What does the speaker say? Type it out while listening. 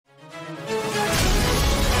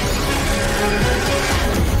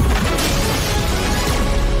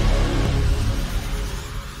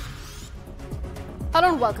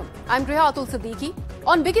welcome. I'm Atul Siddiqui.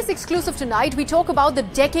 On Biggest Exclusive tonight, we talk about the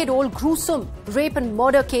decade-old gruesome rape and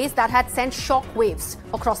murder case that had sent shockwaves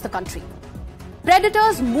across the country.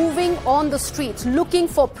 Predators moving on the streets looking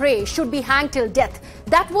for prey should be hanged till death.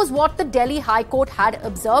 That was what the Delhi High Court had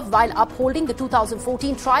observed while upholding the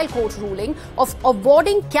 2014 trial court ruling of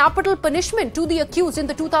awarding capital punishment to the accused in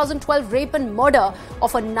the 2012 rape and murder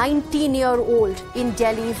of a 19-year-old in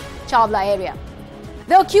Delhi's Chhawla area.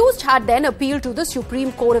 The accused had then appealed to the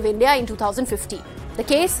Supreme Court of India in 2015. The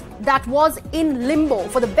case that was in limbo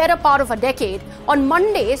for the better part of a decade on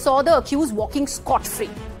Monday saw the accused walking scot-free.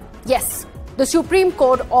 Yes, the Supreme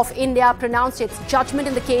Court of India pronounced its judgment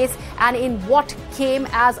in the case, and in what came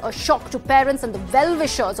as a shock to parents and the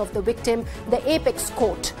well-wishers of the victim, the Apex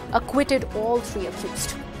Court acquitted all three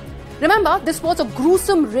accused. Remember, this was a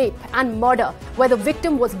gruesome rape and murder where the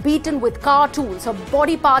victim was beaten with car tools. Her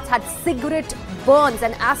body parts had cigarette burns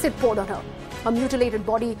and acid poured on her. Her mutilated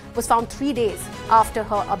body was found 3 days after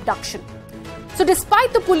her abduction. So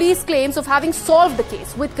despite the police claims of having solved the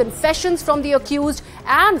case with confessions from the accused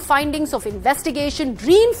and findings of investigation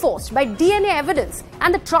reinforced by DNA evidence,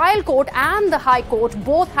 and the trial court and the High Court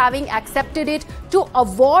both having accepted it to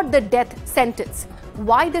award the death sentence,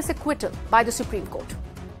 why this acquittal by the Supreme Court?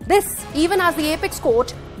 This, even as the Apex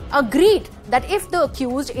Court agreed that if the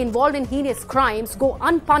accused involved in heinous crimes go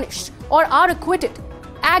unpunished or are acquitted,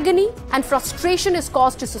 agony and frustration is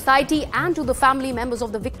caused to society and to the family members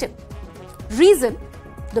of the victim. Reason: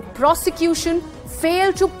 the prosecution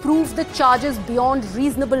failed to prove the charges beyond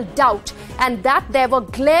reasonable doubt and that there were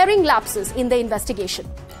glaring lapses in the investigation.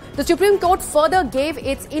 The Supreme Court further gave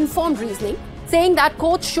its informed reasoning, saying that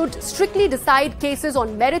courts should strictly decide cases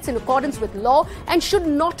on merits in accordance with law and should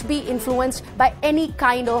not be influenced by any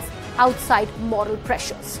kind of outside moral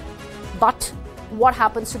pressures. But what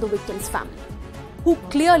happens to the victim's family, who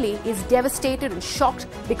clearly is devastated and shocked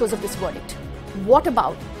because of this verdict? What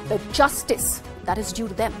about the justice that is due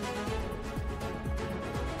to them?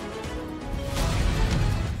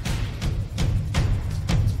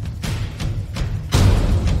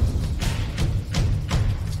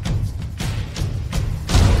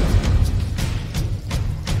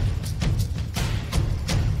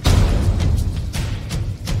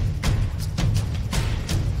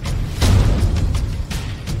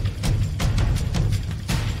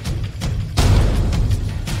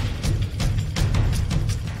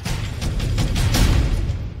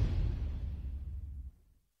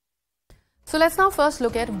 So let's now first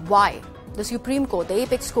look at why the Supreme Court, the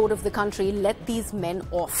Apex Court of the country, let these men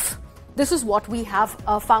off. This is what we have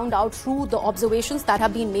found out through the observations that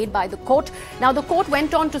have been made by the court. Now, the court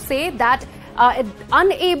went on to say that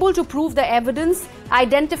unable to prove the evidence,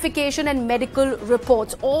 identification and medical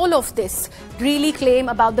reports, all of this really claim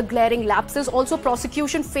about the glaring lapses. Also,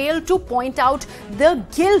 prosecution failed to point out the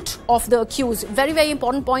guilt of the accused. Very, very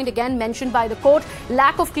important point again mentioned by the court.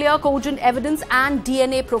 Lack of clear, cogent evidence and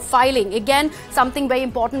DNA profiling. Again, something very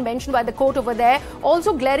important mentioned by the court over there.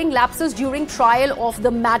 Also, glaring lapses during trial of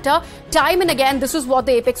the matter. Time and again, this is what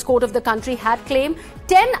the Apex Court of the country had claimed.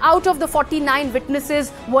 10 out of the 49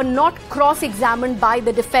 witnesses were not cross-examined by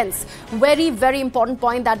the defense. Very, very important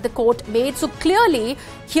point that the court made. So clearly,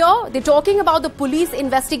 here they're talking about the police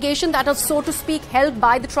investigation that was, so to speak, held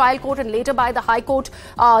by the trial court and later by the High Court,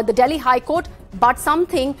 the Delhi High Court, but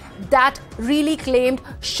something that really claimed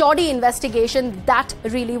shoddy investigation that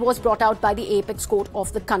really was brought out by the Apex Court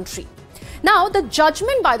of the country. Now, the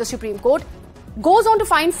judgment by the Supreme Court goes on to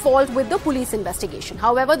find fault with the police investigation.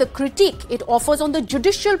 However, the critique it offers on the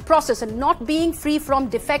judicial process and not being free from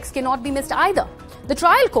defects cannot be missed either. The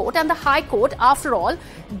trial court and the High Court, after all,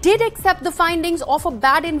 did accept the findings of a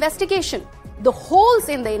bad investigation. The holes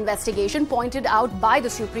in the investigation pointed out by the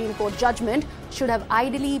Supreme Court judgment should have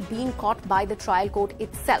ideally been caught by the trial court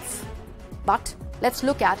itself. But let's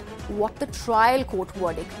look at what the trial court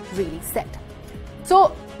verdict really said.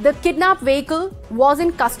 So, the kidnapped vehicle was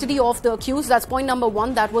in custody of the accused. That's point number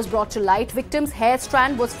one that was brought to light. Victim's hair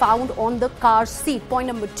strand was found on the car seat. Point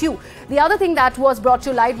number two. The other thing that was brought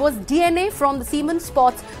to light was DNA from the semen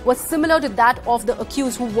spots was similar to that of the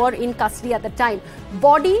accused who were in custody at the time.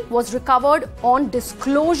 Body was recovered on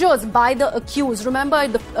disclosures by the accused. Remember,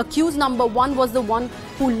 the accused number one was the one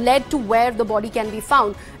who led to where the body can be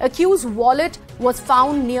found. Accused wallet was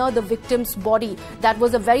found near the victim's body. That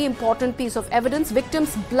was a very important piece of evidence.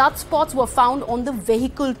 Victim's blood spots were found on the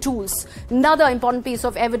vehicle tools. Another important piece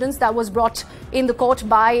of evidence that was brought in the court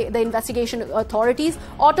by the investigation authorities.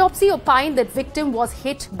 Autopsy opined that victim was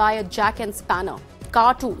hit by a jack and spanner.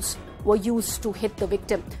 Car tools were used to hit the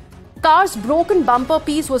victim. Car's broken bumper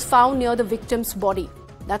piece was found near the victim's body.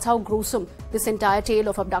 That's how gruesome this entire tale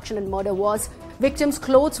of abduction and murder was. Victim's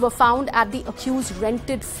clothes were found at the accused's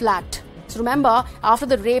rented flat. So remember, after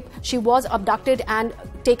the rape, she was abducted and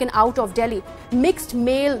taken out of Delhi. Mixed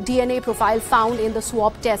male DNA profile found in the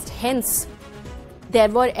swab test. Hence, there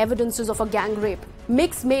were evidences of a gang rape.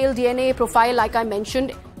 Mixed male DNA profile, like I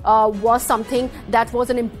mentioned, was something that was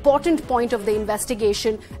an important point of the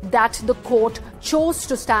investigation that the court chose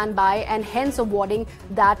to stand by, and hence awarding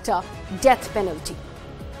that death penalty.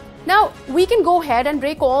 Now, we can go ahead and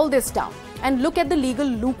break all this down and look at the legal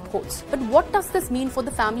loopholes. But what does this mean for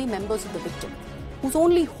the family members of the victim, whose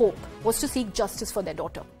only hope was to seek justice for their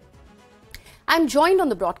daughter? I'm joined on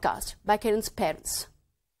the broadcast by Kiran's parents.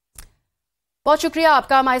 बहुत शुक्रिया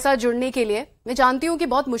आपका हमारे साथ जुड़ने के लिए। मैं जानती हूं कि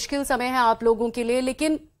बहुत मुश्किल समय है आप लोगों के लिए,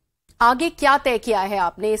 लेकिन आगे क्या तय किया है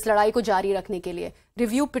आपने इस लड़ाई को जारी रखने के लिए?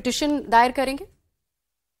 रिव्यू पिटिशन दायर करेंगे?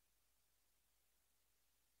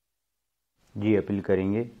 जी, अपील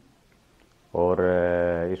करेंगे और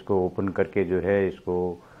इसको ओपन करके जो है इसको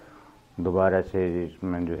दोबारा से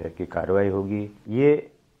इसमें जो है कि कार्रवाई होगी। ये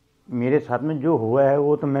मेरे साथ में जो हुआ है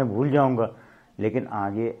वो तो मैं भूल जाऊंगा, लेकिन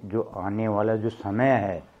आगे जो आने वाला जो समय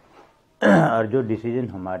है और जो डिसीजन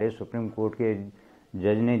हमारे सुप्रीम कोर्ट के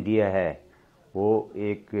जज ने दिया है वो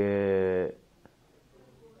एक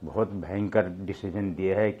बहुत भयंकर डिसीजन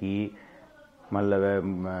दिया है कि मतलब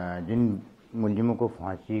जिन मुलजिमों को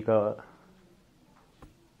फांसी का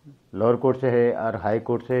लोअर कोर्ट से है और हाई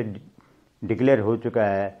कोर्ट से डिक्लेयर हो चुका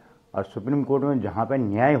है, और सुप्रीम कोर्ट में जहाँ पर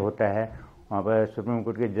न्याय होता है वहाँ पर सुप्रीम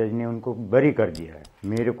कोर्ट के जज ने उनको बरी कर दिया है।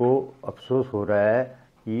 मेरे को अफसोस हो रहा है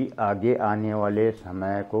कि आगे आने वाले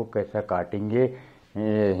समय को कैसा काटेंगे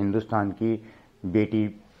हिंदुस्तान की बेटी,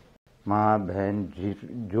 माँ, बहन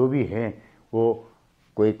जो भी हैं, वो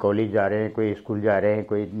कोई कॉलेज जा रहे हैं, कोई स्कूल जा रहे हैं,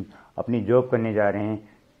 कोई अपनी जॉब करने जा रहे हैं,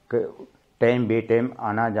 टाइम बे टाइम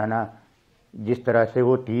आना जाना। जिस तरह से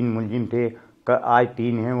वो 3 मुलजिम थे, आज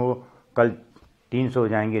 3 हैं, वो कल 300 हो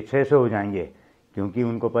जाएंगे, 600 हो जाएंगे, क्योंकि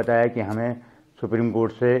उनको पता है कि हमें सुप्रीम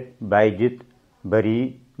कोर्ट से बाइज्जत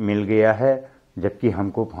बरी मिल गया है, जबकि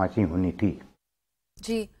हमको फांसी होनी थी।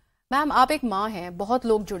 जी मैम, आप एक माँ हैं, बहुत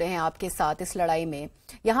लोग जुड़े हैं आपके साथ इस लड़ाई में।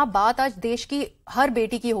 यहाँ बात आज देश की हर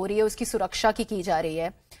बेटी की हो रही है, उसकी सुरक्षा की जा रही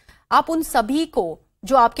है। आप उन सभी को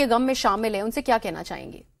जो आपके गम में शामिल हैं, उनसे क्या कहना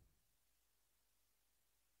चाहेंगे?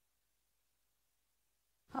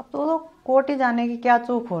 अब तो कोर्ट ही जाने की क्या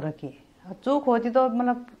चूक हो रखी है। चूक होती तो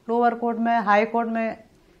मतलब लोअर कोर्ट में, हाई कोर्ट में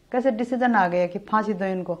कैसे डिसीजन आ गया कि फांसी दो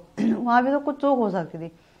इनको वहां भी तो कुछ चूक हो सकती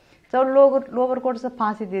थी। जब लोग लोअर कोर्ट से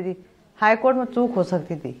फांसी दे दी, हाई कोर्ट में चूक हो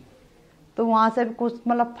सकती थी, तो वहां से भी कुछ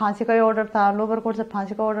मतलब फांसी का ही ऑर्डर था, लोअर कोर्ट से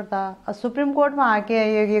फांसी का ऑर्डर था, और सुप्रीम कोर्ट में आके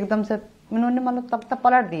एकदम से इन्होंने मतलब तब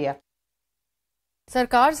पलट दिया।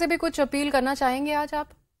 सरकार से भी कुछ अपील करना चाहेंगे आज आप?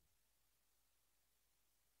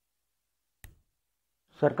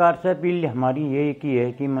 सरकार से अपील हमारी ये की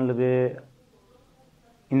है कि मतलब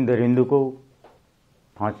इन दरिंदों को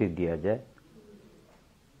फांसी दिया जाए,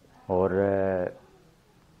 और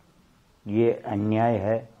ये अन्याय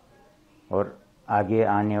है और आगे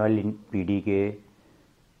आने वाली पीढ़ी के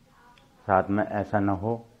साथ में ऐसा न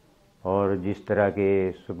हो। और जिस तरह के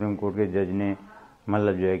सुप्रीम कोर्ट के जज ने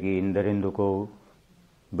मतलब जो है कि इन दरिंदों को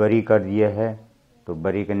बरी कर दिया है, तो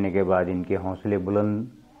बरी करने के बाद इनके हौसले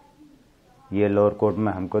बुलंद। ये लोअर कोर्ट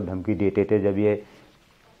में हमको धमकी देते थे जब ये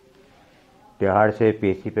तिहाड़ से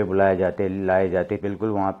पेशी पे लाए जाते, बिल्कुल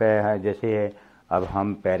वहाँ पे है जैसे अब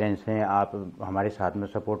हम पेरेंट्स हैं, आप हमारे साथ में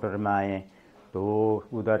सपोर्टर में आए हैं, तो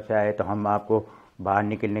उधर से आए तो हम आपको बाहर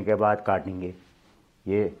निकलने के बाद काटेंगे।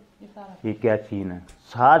 ये क्या सीन है?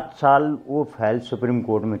 7 साल वो फाइल सुप्रीम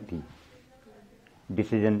कोर्ट में थी,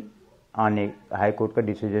 डिसीजन आने, हाई कोर्ट का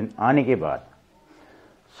डिसीजन आने के बाद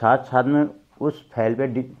 7 साल में उस फाइल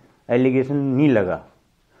पे एलिगेशन नहीं लगा,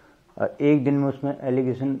 और एक दिन में उसमें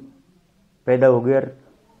एलिगेशन पैदा हो गया।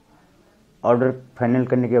 ऑर्डर फाइनल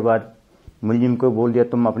करने के बाद मुलजिम को बोल दिया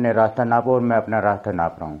तुम अपने रास्ता नापो, और मैं अपना रास्ता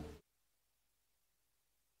नाप रहा हूं।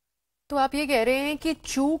 तो आप ये कह रहे हैं कि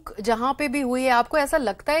चूक जहां पे भी हुई है, आपको ऐसा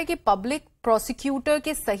लगता है कि पब्लिक प्रोसिक्यूटर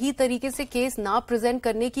के सही तरीके से केस ना प्रेजेंट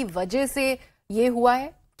करने की वजह से ये हुआ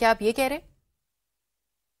है? क्या आप ये कह रहे हैं?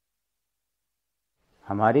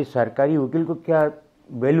 हमारी सरकारी वकील को क्या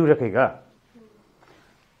वैल्यू रखेगा?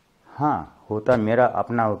 हाँ, होता मेरा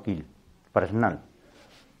अपना वकील पर्सनल,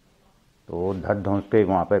 तो वो धड़ धौंस के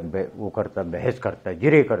वहाँ पे वो करता, बहस करता,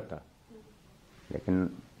 जिरे करता, लेकिन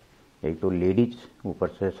एक तो लेडीज, ऊपर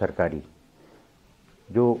से सरकारी,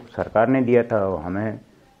 जो सरकार ने दिया था हमें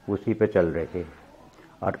उसी पे चल रहे थे।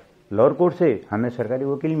 और लोअर कोर्ट से हमें सरकारी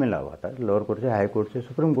वकील मिला हुआ था, लोअर कोर्ट से हाई कोर्ट से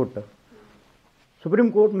सुप्रीम कोर्ट तक। सुप्रीम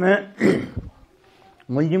कोर्ट में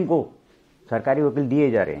मुलजिम को सरकारी वकील दिए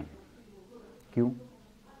जा रहे हैं, क्यों?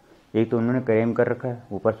 एक तो उन्होंने क्लेम कर रखा है,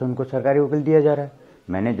 ऊपर से उनको सरकारी वकील दिया जा रहा है।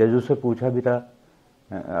 मैंने जजों से पूछा भी था,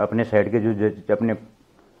 अपने साइड के जो जज, अपने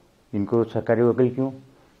इनको सरकारी वकील क्यों,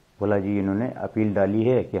 बोला जी इन्होंने अपील डाली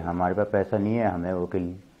है कि हमारे पास पैसा नहीं है, हमें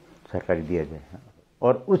वकील सरकारी दिया जाए,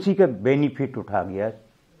 और उसी का बेनिफिट उठा गया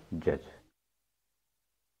जज।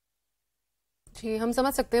 जी, हम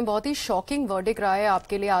समझ सकते हैं, बहुत ही शॉकिंग वर्डिक्ट रहा है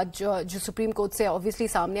आपके लिए आज जो सुप्रीम कोर्ट से ऑब्वियसली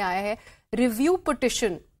सामने आया है। रिव्यू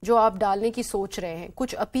पिटिशन जो आप डालने की सोच रहे हैं,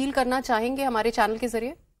 कुछ अपील करना चाहेंगे हमारे चैनल के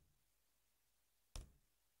जरिए?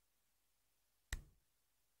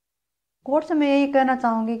 कोर्ट से मैं यही कहना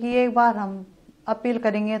चाहूंगी कि एक बार हम अपील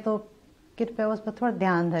करेंगे तो कृपया उस पर थोड़ा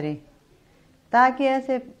ध्यान धरें, ताकि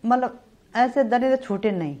ऐसे मतलब ऐसे दरिद्र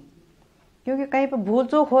छूटे नहीं, क्योंकि कहीं पर भूल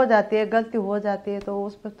चूक हो जाती है, गलती हो जाती है, तो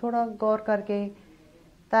उस पर थोड़ा गौर करके,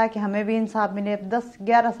 ताकि हमें भी इंसाफ मिले।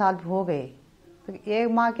 10-11 साल हो गए, तो एक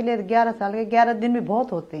माँ के लिए 11 साल के 11 दिन भी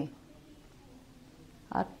बहुत होते हैं।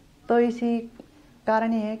 तो इसी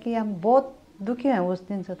कारण ये है कि हम बहुत दुखी हैं उस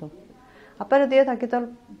दिन से। तो पहले तो ये था कि चलो,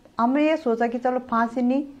 हमने ये सोचा कि चलो फांसी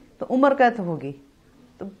नहीं तो उम्र कैद होगी,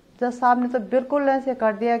 तो जज साहब ने तो बिल्कुल ऐसे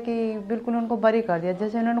कर दिया कि बिल्कुल उनको बरी कर दिया,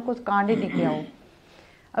 जैसे उन्होंने कुछ कांड ही नहीं किया हो।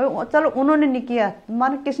 अब चलो उन्होंने नहीं किया,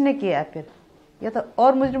 मान किसने किया है फिर, या तो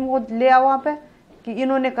और मुजरिमों को ले आओ वहाँ पे कि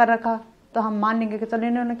इन्होंने कर रखा, तो हम मान लेंगे कि चलो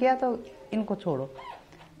इन्होंने किया तो इनको छोड़ो।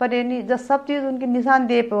 पर ये नहीं, जब सब चीज़ उनकी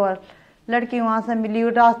निशानदेही पर, लड़की वहाँ से मिली,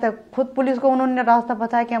 रास्ते खुद पुलिस को उन्होंने रास्ता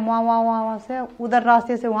बताया कि हम वहाँ से उधर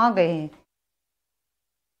रास्ते से वहाँ गए हैं।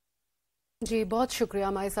 जी, बहुत शुक्रिया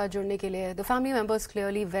हमारे साथ जुड़ने के लिए। The family members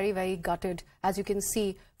clearly very very gated, as you can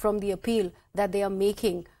see from the appeal that they are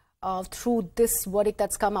making through this verdict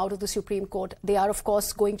that's come out of the Supreme Court. They are, of course,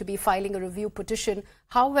 going to be filing a review petition.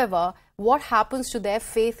 However, what happens to their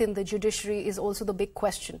faith in the judiciary is also the big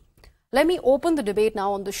question. Let me open the debate now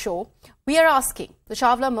on the show. We are asking, the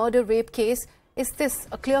Chawla murder rape case, is this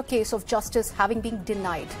a clear case of justice having been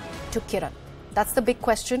denied to Kiran? That's the big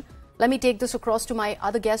question. Let me take this across to my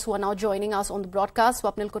other guests who are now joining us on the broadcast.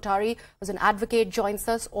 Swapnil Kothari, who's an advocate, joins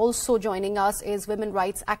us. Also joining us is women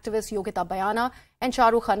rights activist Yogita Bayana and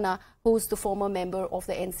Charu Khanna, who's the former member of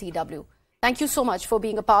the NCW. Thank you so much for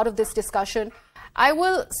being a part of this discussion. I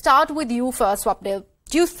will start with you first, Swapnil.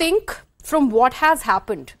 Do you think from what has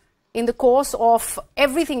happened in the course of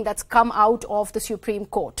everything that's come out of the Supreme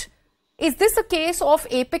Court, is this a case of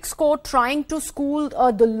apex court trying to school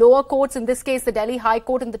the lower courts, in this case the Delhi High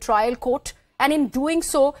Court and the trial court, and in doing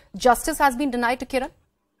so justice has been denied to Kiran?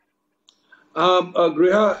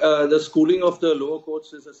 Griha, the schooling of the lower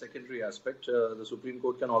courts is a secondary aspect. The Supreme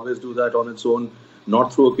Court can always do that on its own,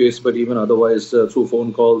 not through a case, but even otherwise through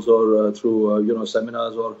phone calls or through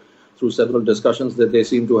seminars or through several discussions that they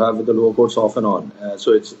seem to have with the lower courts off and on.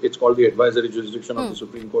 So it's called the advisory jurisdiction of the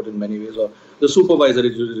Supreme Court in many ways, or the supervisory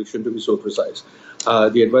jurisdiction to be so precise.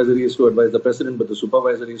 The advisory is to advise the president, but the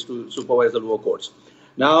supervisory is to supervise the lower courts.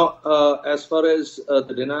 Now, as far as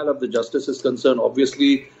the denial of the justice is concerned,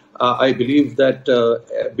 obviously, I believe that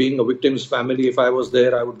being a victim's family, if I was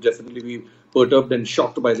there, I would definitely be perturbed and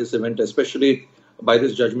shocked by this event, especially by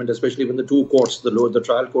this judgment, especially when the two courts, the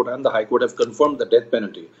trial court and the high court, have confirmed the death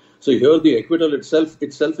penalty. So here the acquittal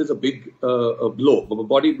itself is a big blow, a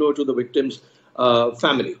body blow to the victim's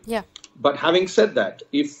family. Yeah. But having said that,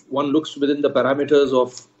 if one looks within the parameters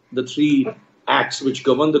of the three acts which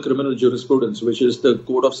govern the criminal jurisprudence, which is the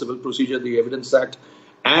Code of Civil Procedure, the Evidence Act,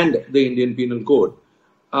 and the Indian Penal Code,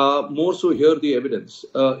 more so here the evidence.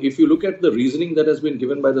 If you look at the reasoning that has been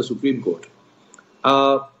given by the Supreme Court,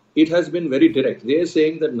 it has been very direct. They are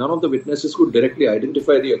saying that none of the witnesses could directly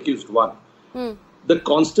identify the accused one. The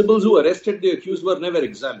constables who arrested the accused were never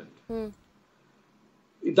examined.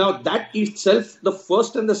 Now that itself, the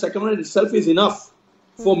first and the second one itself is enough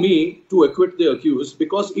for me to acquit the accused,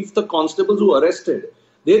 because if the constables who arrested,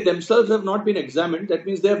 they themselves have not been examined, that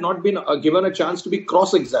means they have not been given a chance to be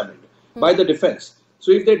cross-examined by the defense.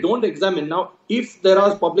 So if they don't examine, now if there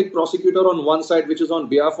is public prosecutor on one side which is on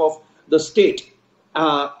behalf of the state,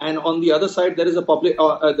 and on the other side there is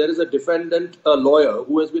a defendant, a lawyer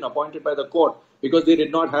who has been appointed by the court because they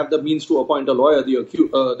did not have the means to appoint a lawyer,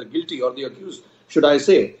 the guilty or the accused, should I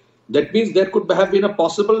say. That means there could have been a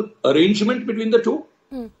possible arrangement between the two,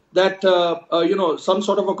 that some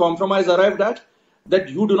sort of a compromise arrived at, that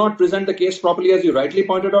you do not present the case properly, as you rightly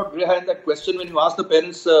pointed out, Griha, in that question when you asked the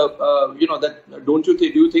parents, that do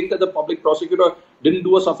you think that the public prosecutor didn't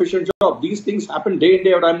do a sufficient job? These things happen day in,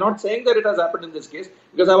 day out. I'm not saying that it has happened in this case,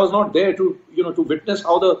 because I was not there to witness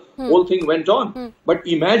how the whole thing went on. But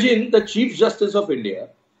imagine the Chief Justice of India,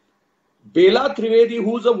 Bela Trivedi,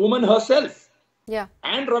 who's a woman herself,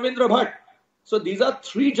 and Ravindra Bhatt. So these are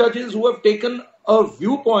three judges who have taken a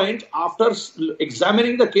viewpoint after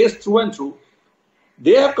examining the case through and through.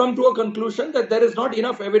 They have come to a conclusion that there is not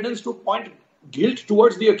enough evidence to point guilt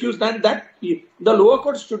towards the accused, and that the lower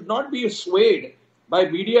courts should not be swayed by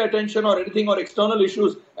media attention or anything or external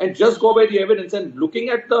issues and just go by the evidence. And looking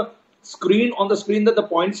at the screen, that the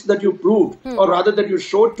points that you proved, or rather that you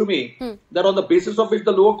showed to me, that on the basis of which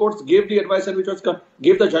the lower courts gave the advice and which was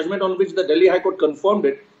gave the judgment on which the Delhi High Court confirmed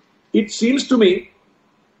it, it seems to me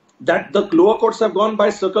that the lower courts have gone by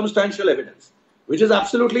circumstantial evidence, which is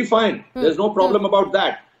absolutely fine. There's no problem about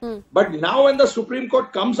that. But now when the Supreme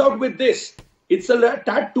Court comes out with this, it's a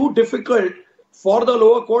tad too difficult for the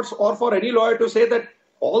lower courts or for any lawyer to say that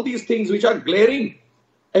all these things which are glaring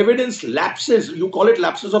evidence lapses, you call it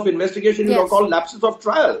lapses of investigation, you call lapses of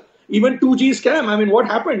trial. Even 2G scam, I mean, what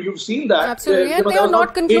happened? You've seen that. Absolutely, and they are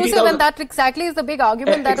not conclusive, and that exactly is the big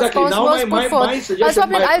argument that, of course, was put forth.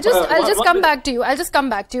 I'll just come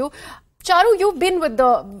back to you. Charu, you've been with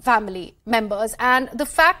the family members, and the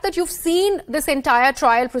fact that you've seen this entire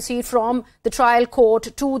trial proceed from the trial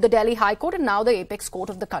court to the Delhi High Court and now the apex court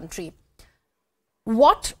of the country.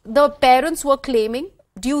 What the parents were claiming,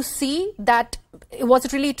 do you see that, was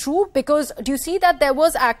it really true? Because do you see that there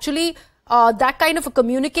was actually that kind of a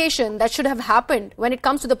communication that should have happened when it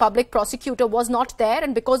comes to the public prosecutor was not there,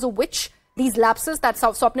 and because of which these lapses that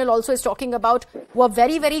Swapnil also is talking about were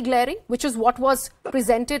very, very glaring, which is what was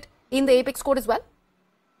presented in the apex court as well?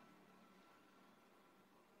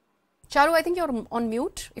 Charu, I think you're on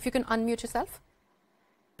mute. If you can unmute yourself.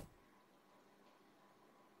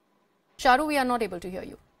 Charu, we are not able to hear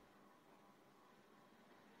you.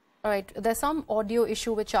 All right, there's some audio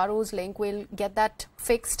issue with Charu's link. We'll get that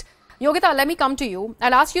fixed. Yogita, let me come to you.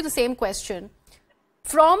 I'll ask you the same question.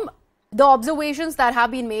 From the observations that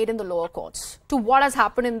have been made in the lower courts to what has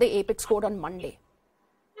happened in the apex court on Monday,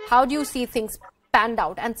 how do you see things panned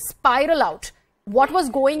out and spiral out? What was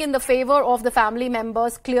going in the favor of the family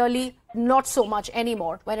members, clearly not so much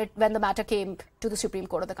anymore when the matter came to the Supreme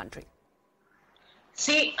Court of the country?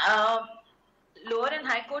 See, lower and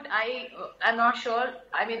high court, I'm not sure.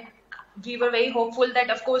 I mean, we were very hopeful that,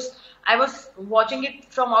 of course, I was watching it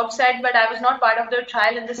from outside, but I was not part of the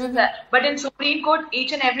trial and this and that. But in Supreme Court,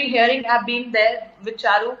 each and every hearing have been there with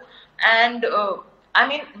Charu. And I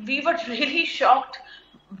mean, we were really shocked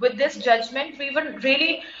with this judgment. We were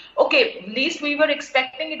really, okay, at least we were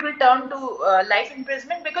expecting it will turn to life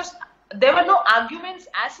imprisonment, because there were no arguments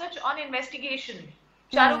as such on investigation.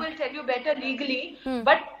 Charu will tell you better legally,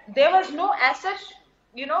 but there was no as such,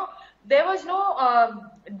 there was no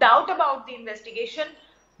doubt about the investigation,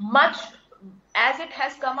 much as it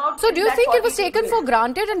has come out. So do you think it was taken for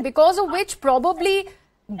granted, and because of which probably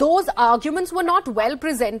those arguments were not well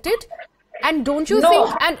presented? And don't you think,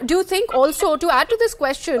 and do you think also, to add to this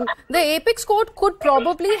question, the apex court could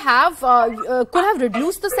probably have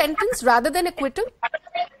reduced the sentence rather than acquittal?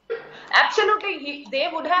 Absolutely, they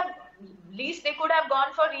would have. At least they could have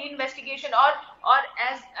gone for reinvestigation, or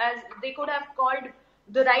as they could have called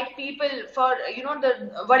the right people for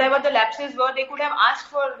whatever the lapses were. They could have asked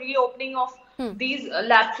for reopening of these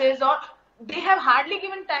lapses, or they have hardly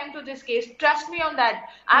given time to this case. Trust me on that.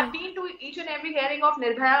 I've been to each and every hearing of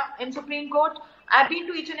Nirbhaya in Supreme Court. I've been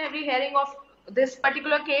to each and every hearing of this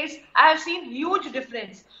particular case. I have seen huge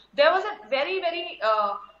difference. There was a very, very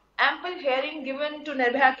ample hearing given to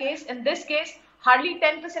Nirbhaya case. In this case, hardly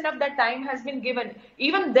 10% of that time has been given.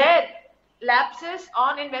 Even there, lapses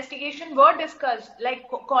on investigation were discussed, like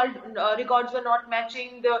called records were not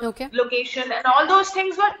matching the location, and all those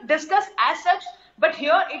things were discussed as such. But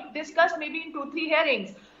here it discussed maybe in 2-3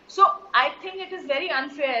 hearings. So I think it is very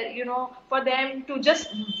unfair, for them to just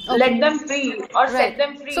let them free or set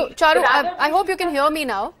them free. So Charu, I hope you can hear me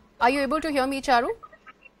now. Are you able to hear me, Charu?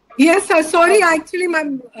 Yes, sorry, actually my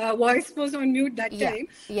voice was on mute that time.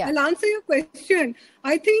 Yeah. I'll answer your question.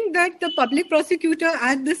 I think that the public prosecutor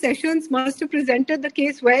at the sessions must have presented the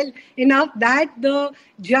case well enough that the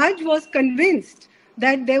judge was convinced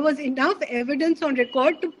that there was enough evidence on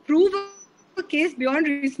record to prove a case beyond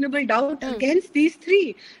reasonable doubt against these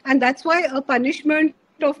three. And that's why a punishment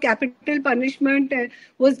of capital punishment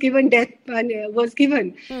was given, death was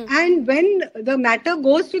given. And when the matter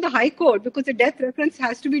goes to the High Court, because the death reference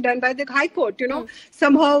has to be done by the High Court,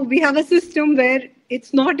 somehow we have a system where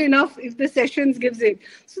it's not enough if the sessions gives it.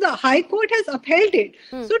 So the High Court has upheld it.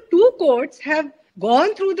 So 2 courts have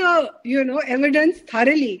gone through the evidence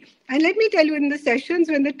thoroughly. And let me tell you, in the sessions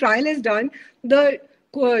when the trial is done, the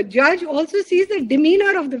judge also sees the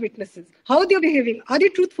demeanor of the witnesses, how they're behaving, are they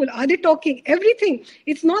truthful, are they talking, everything.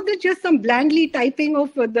 It's not that just some blandly typing of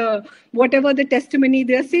whatever the testimony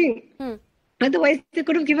they're saying. Otherwise, they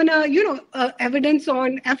could have given evidence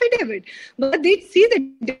on affidavit. But they'd see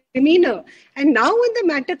the demeanor. And now when the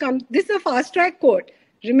matter comes, this is a fast-track court.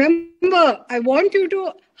 Remember, I want you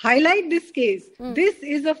to highlight this case. This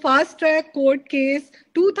is a fast-track court case,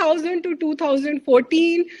 2000 to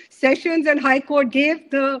 2014. Sessions and High Court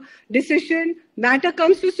gave the decision. Matter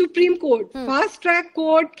comes to Supreme Court. Fast-track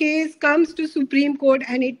court case comes to Supreme Court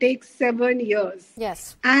and it takes 7 years.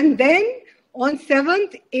 Yes. And then on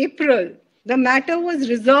 7th April, the matter was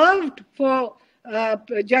reserved for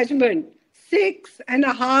judgment.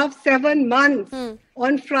 6.5, 7 months.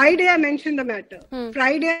 On Friday, I mentioned the matter.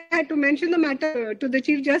 Friday, I had to mention the matter to the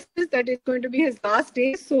Chief Justice that it's going to be his last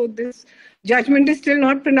day. So this judgment is still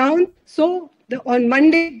not pronounced. So on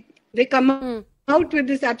Monday, they come out with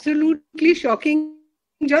this absolutely shocking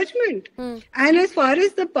judgment. And as far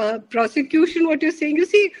as the prosecution, what you're saying, you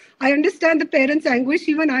see, I understand the parents' anguish.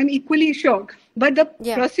 Even I'm equally shocked. But the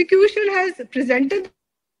prosecution has presented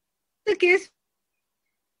the case.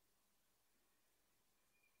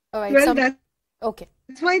 All right. Well,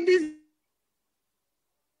 That's why this.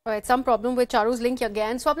 All right. Some problem with Charu's link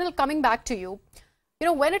again. So, Swapnil, coming back to you.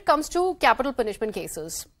 When it comes to capital punishment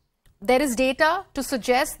cases, there is data to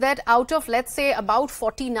suggest that out of, let's say, about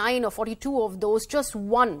 49 or 42 of those, just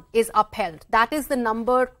one is upheld. That is the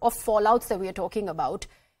number of fallouts that we are talking about.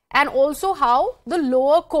 And also how the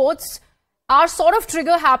lower courts are sort of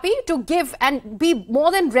trigger happy to give and be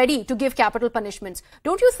more than ready to give capital punishments.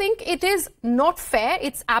 Don't you think it is not fair?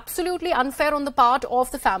 It's absolutely unfair on the part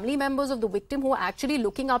of the family members of the victim who are actually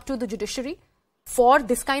looking up to the judiciary for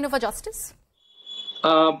this kind of a justice?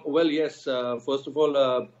 Well, yes. First of all,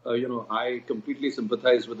 I completely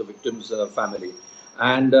sympathize with the victim's family.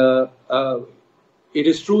 And it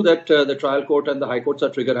is true that the trial court and the high courts are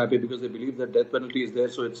trigger happy because they believe that death penalty is there.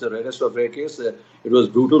 So it's a rarest of rare case. It was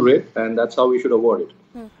brutal rape, and that's how we should award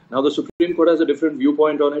it. Now, the Supreme Court has a different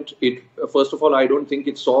viewpoint on it. First of all, I don't think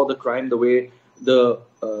it saw the crime the way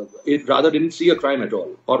it rather didn't see a crime at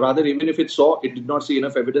all. Or rather, even if it saw, it did not see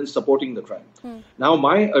enough evidence supporting the crime. Now,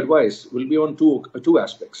 my advice will be on two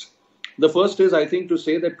aspects. The first is, I think, to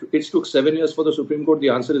say that it took 7 years for the Supreme Court. The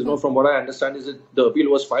answer is no. From what I understand is that the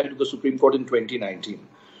appeal was filed to the Supreme Court in 2019.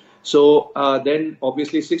 So then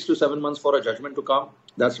obviously 6 to 7 months for a judgment to come.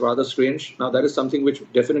 That's rather strange. Now that is something which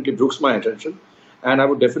definitely brooks my attention. And I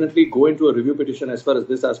would definitely go into a review petition as far as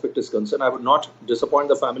this aspect is concerned. I would not disappoint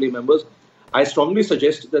the family members. I strongly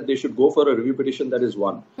suggest that they should go for a review petition. That is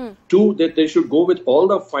one. Two, that they should go with all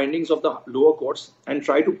the findings of the lower courts and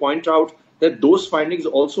try to point out that those findings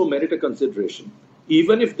also merit a consideration.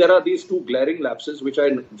 Even if there are these two glaring lapses, which I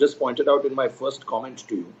just pointed out in my first comment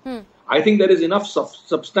to you, I think there is enough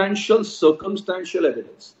substantial circumstantial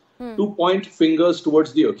evidence to point fingers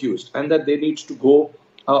towards the accused, and that they need to go.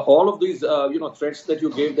 All of these, threats that you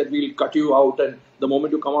gave that we'll cut you out, and the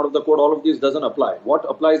moment you come out of the court, all of these doesn't apply. What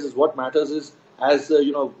applies is what matters is, as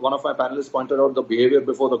one of my panelists pointed out, the behavior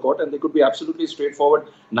before the court, and they could be absolutely straightforward,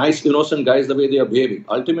 nice, innocent guys the way they are behaving.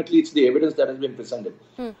 Ultimately, it's the evidence that has been presented.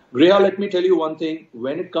 Griha, let me tell you one thing.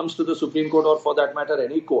 When it comes to the Supreme Court, or for that matter,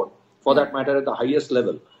 any court, for that matter, at the highest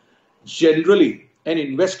level, generally, an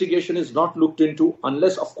investigation is not looked into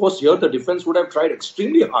unless, of course, here the defense would have tried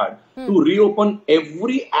extremely hard to reopen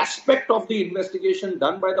every aspect of the investigation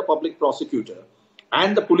done by the public prosecutor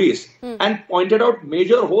and the police and pointed out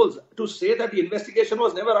major holes. To say that the investigation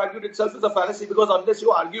was never argued itself is a fallacy, because unless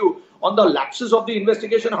you argue on the lapses of the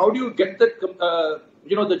investigation, how do you get that,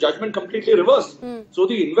 the judgment completely reversed? So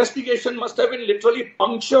the investigation must have been literally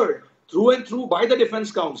punctured through and through by the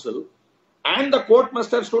defense counsel. And the court must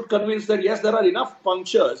have stood convinced that, yes, there are enough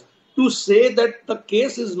punctures to say that the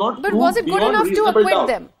case is not But was it good enough to acquit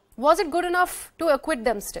them? Was it good enough to acquit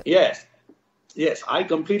them still? Yes, I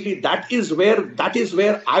completely, that is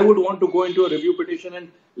where I would want to go into a review petition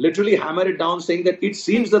and literally hammer it down, saying that it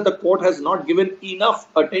seems that the court has not given enough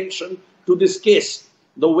attention to this case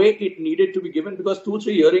the way it needed to be given, because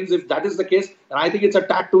 2-3 hearings, if that is the case, then I think it's a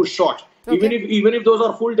tad too short. Okay. Even if those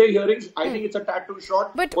are full day hearings, I think it's a tad too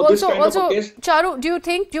short. But for this kind of a case. Charu,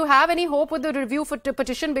 do you have any hope with the review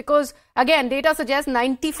petition? Because again, data suggests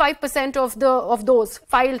 95% of those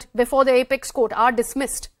filed before the apex court are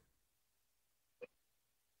dismissed.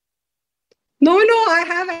 No, I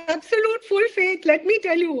have absolute full faith. Let me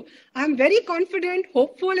tell you, I'm very confident,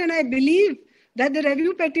 hopeful, and I believe that the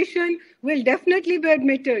review petition will definitely be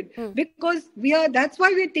admitted, because that's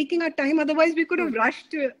why we're taking our time. Otherwise, we could have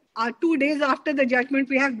rushed 2 days after the judgment.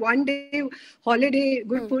 We have 1 day holiday,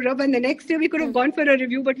 Good Purab, and the next day we could have gone for a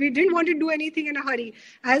review, but we didn't want to do anything in a hurry.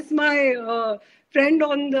 As my friend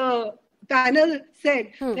on the panel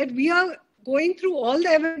said, that we are going through all the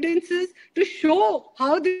evidences to show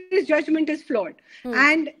how this judgment is flawed.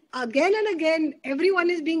 And again, everyone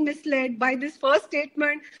is being misled by this first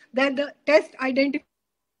statement that the test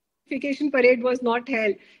identification parade was not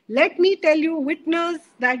held. Let me tell you, witness,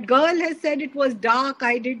 that girl has said it was dark.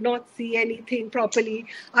 I did not see anything properly.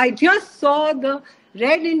 I just saw the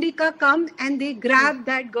red indica come and they grabbed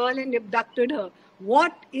that girl and abducted her.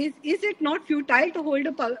 What is it not futile to hold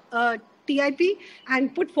a TIP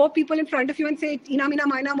and put 4 people in front of you and say, Ina, Mina,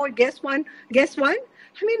 Mina, More, guess one? I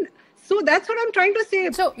mean, so that's what I'm trying to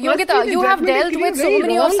say. So, Yogita, you have dealt with so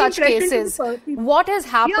many of such cases. What has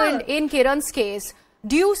happened in Kiran's case?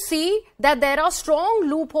 Do you see that there are strong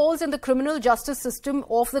loopholes in the criminal justice system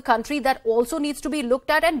of the country that also needs to be looked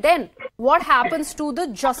at? And then what happens to the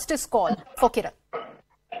justice call for Kiran?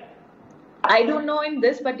 I don't know in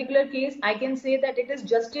this particular case. I can say that it is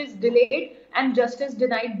justice delayed and justice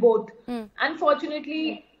denied both.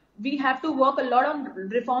 Unfortunately, we have to work a lot on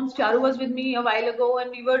reforms. Charu was with me a while ago and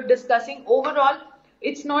we were discussing overall.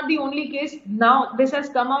 It's not the only case. Now this has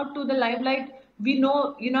come out to the limelight. We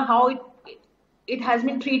know, how it has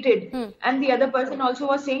been treated. And the other person also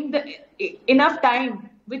was saying that enough time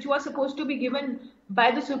which was supposed to be given by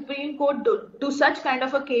the Supreme Court to such kind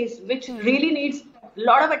of a case, which really needs a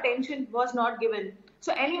lot of attention, was not given.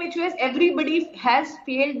 So any which ways, everybody has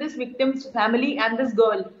failed this victim's family and this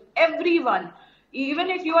girl. Everyone. Even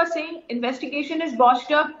if you are saying investigation is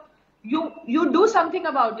botched up, you do something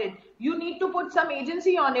about it. You need to put some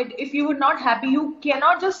agency on it. If you were not happy, you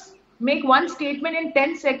cannot just make one statement in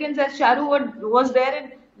 10 seconds as Charu was there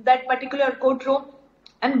in that particular courtroom,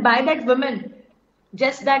 and by that woman,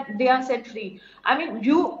 just that they are set free. I mean,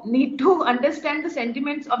 you need to understand the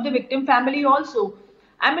sentiments of the victim family also.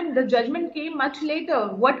 I mean, the judgment came much later.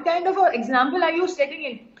 What kind of an example are you setting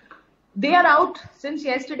in? They are out since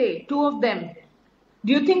yesterday, 2 of them.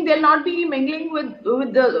 Do you think they'll not be mingling with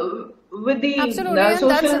the Absolutely,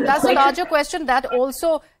 and that's a larger question that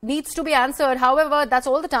also needs to be answered. However, that's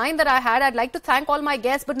all the time that I had. I'd like to thank all my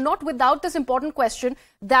guests, but not without this important question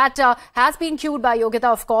that has been queued by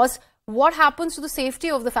Yogita, of course. What happens to the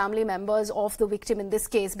safety of the family members of the victim in this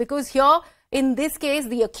case? Because here, in this case,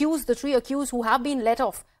 the 3 accused who have been let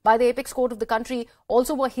off by the apex court of the country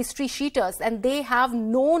also were history sheeters, and they have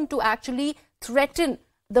known to actually threaten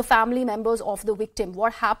the family members of the victim.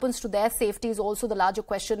 What happens to their safety is also the larger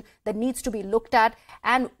question that needs to be looked at.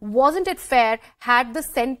 And wasn't it fair had the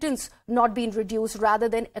sentence not been reduced rather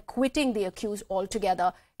than acquitting the accused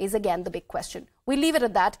altogether is again the big question. We leave it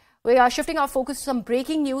at that. We are shifting our focus to some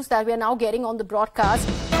breaking news that we are now getting on the broadcast.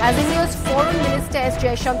 As India's Foreign Minister S.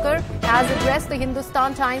 Jaishankar has addressed the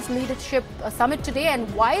Hindustan Times Leadership Summit today, and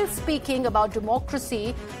while speaking about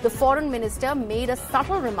democracy, the Foreign Minister made a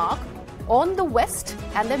subtle remark on the West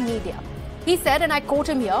and the media. He said, and I quote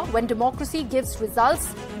him here, when democracy gives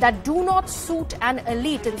results that do not suit an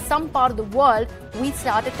elite in some part of the world, we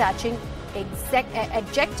start attaching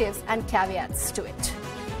adjectives and caveats to it.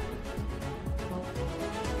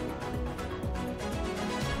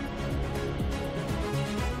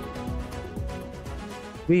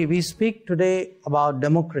 We speak today about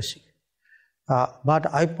democracy,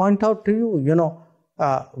 but I point out to you,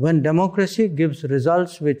 when democracy gives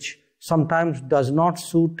results which sometimes does not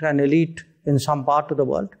suit an elite in some part of the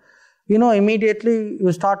world, immediately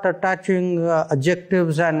you start attaching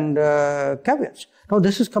adjectives and caveats. No,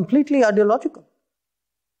 this is completely ideological.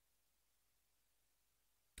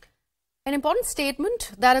 An important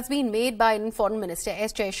statement that has been made by Foreign Minister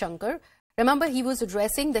S. Jaishankar. Remember, he was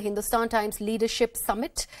addressing the Hindustan Times Leadership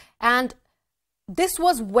Summit, and this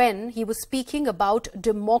was when he was speaking about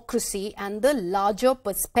democracy and the larger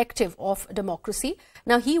perspective of democracy.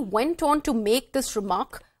 Now, he went on to make this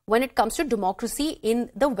remark when it comes to democracy in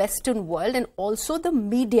the Western world and also the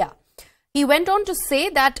media. He went on to say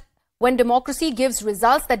that when democracy gives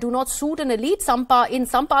results that do not suit an elite in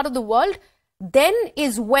some part of the world, then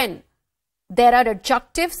is when there are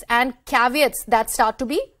adjectives and caveats that start to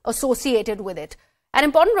be associated with it. An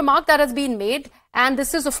important remark that has been made, and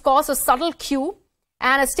this is of course a subtle cue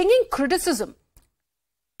and a stinging criticism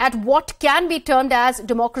at what can be termed as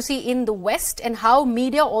democracy in the West and how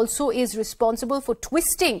media also is responsible for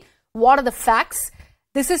twisting what are the facts.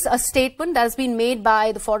 This is a statement that has been made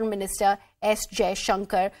by the Foreign Minister S.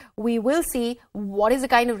 Jaishankar. We will see what is the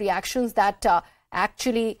kind of reactions that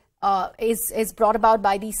actually is brought about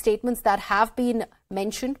by these statements that have been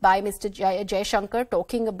mentioned by Mr. Jaishankar,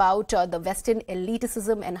 talking about the Western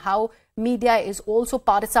elitism and how media is also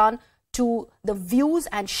partisan to the views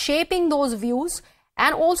and shaping those views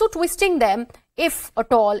and also twisting them if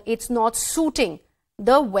at all it's not suiting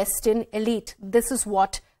the Western elite. This is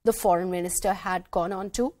what the Foreign Minister had gone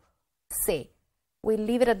on to say. We'll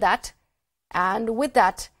leave it at that. And with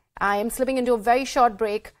that, I am slipping into a very short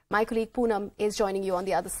break. My colleague Poonam is joining you on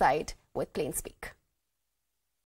the other side with Plain Speak.